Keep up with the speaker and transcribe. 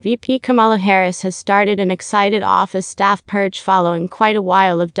VP Kamala Harris has started an excited office staff purge following quite a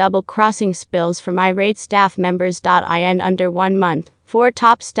while of double-crossing spills from irate staff members. In under 1 month, 4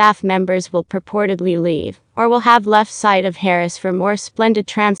 top staff members will purportedly leave, or will have left sight of Harris for more splendid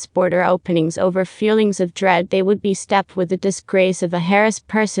transporter openings over feelings of dread they would be stepped with the disgrace of a Harris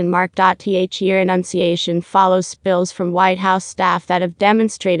person. Your enunciation follows spills from White House staff that have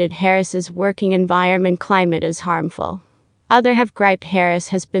demonstrated Harris's working environment climate as harmful. Others have griped Harris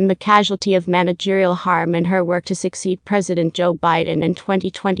has been the casualty of managerial harm in her work to succeed President Joe Biden in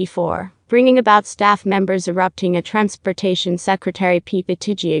 2024, bringing about staff members erupting at Transportation Secretary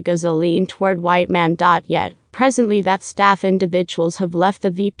cked as a lean toward white man. Yet, presently that staff individuals have left the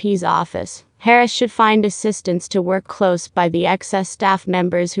VP's office. Harris should find assistance to work close by the excess staff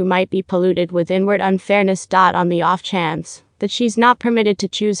members who might be polluted with inward unfairness. On the off chance that she's not permitted to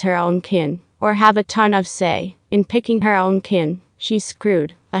choose her own kin, or have a ton of say in picking her own kin, she's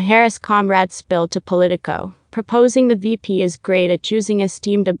screwed. A Harris comrade spilled to Politico, proposing the VP is great at choosing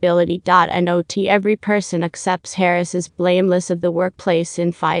esteemed ability. Not every person accepts Harris as blameless of the workplace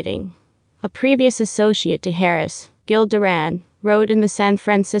infighting. A previous associate to Harris, Gil Duran, wrote in the San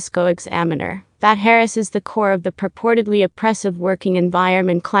Francisco Examiner that Harris is the core of the purportedly oppressive working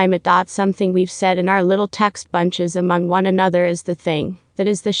environment climate. Something we've said in our little text bunches among one another is the thing that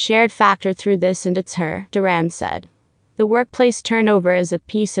is the shared factor through this, and it's her, Duran said. The workplace turnover is a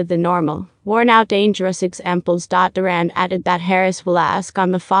piece of the normal, worn-out dangerous examples. Duran added that Harris will ask on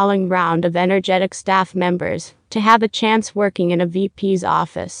the following round of energetic staff members to have a chance working in a VP's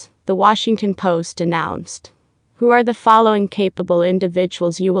office, the Washington Post announced. Who are the following capable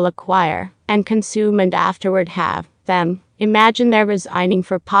individuals you will acquire and consume and afterward have them? Imagine they're resigning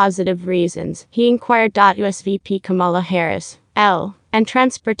for positive reasons, he inquired. US VP Kamala Harris, L. and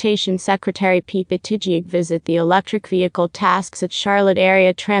Transportation Secretary Pete Buttigieg visit the electric vehicle tasks at Charlotte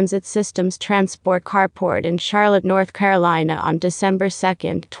Area Transit Systems Transport Carport in Charlotte, North Carolina on December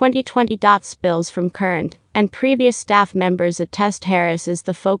 2, 2020. Spills from current and previous staff members attest Harris is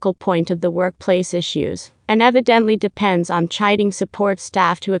the focal point of the workplace issues, and evidently depends on chiding support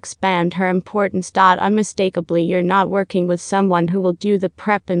staff to expand her importance. Unmistakably, you're not working with someone who will do the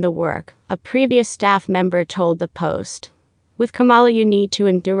prep and the work, a previous staff member told the Post. With Kamala, you need to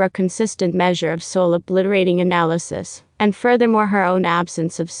endure a consistent measure of soul-obliterating analysis, and furthermore her own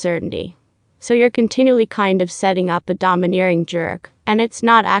absence of certainty. So you're continually kind of setting up a domineering jerk, and it's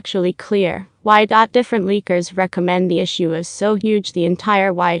not actually clear why. Different leakers recommend the issue is so huge the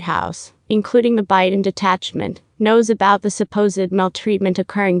entire White House, including the Biden detachment, knows about the supposed maltreatment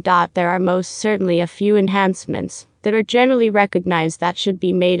occurring. There are most certainly a few enhancements that are generally recognized that should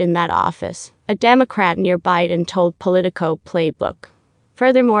be made in that office, a Democrat near Biden told Politico Playbook.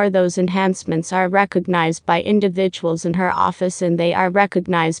 Furthermore, those enhancements are recognized by individuals in her office and they are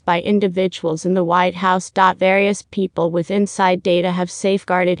recognized by individuals in the White House. Various people with inside data have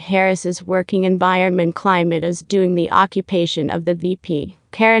safeguarded Harris's working environment climate as doing the occupation of the VP.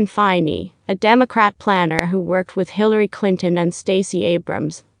 Karen Finney, a Democrat planner who worked with Hillary Clinton and Stacey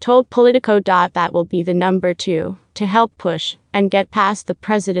Abrams, told Politico. That will be the number 2 to help push and get past the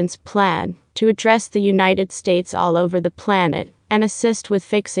president's plan to address the United States all over the planet and assist with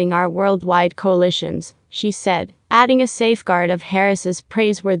fixing our worldwide coalitions, she said, adding a safeguard of Harris's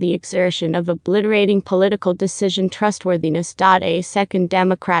praiseworthy exertion of obliterating political decision trustworthiness. A second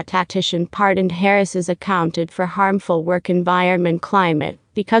Democrat tactician pardoned Harris's accounted for harmful work environment climate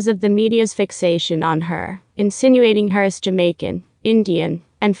because of the media's fixation on her, insinuating her as Jamaican, Indian,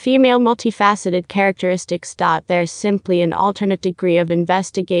 and female multifaceted characteristics. There's simply an alternate degree of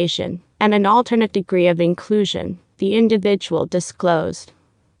investigation and an alternate degree of inclusion, the individual disclosed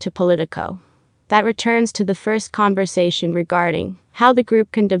to Politico. That returns to the first conversation regarding how the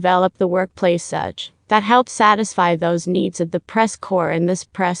group can develop the workplace such that helps satisfy those needs of the press corps in this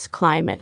press climate.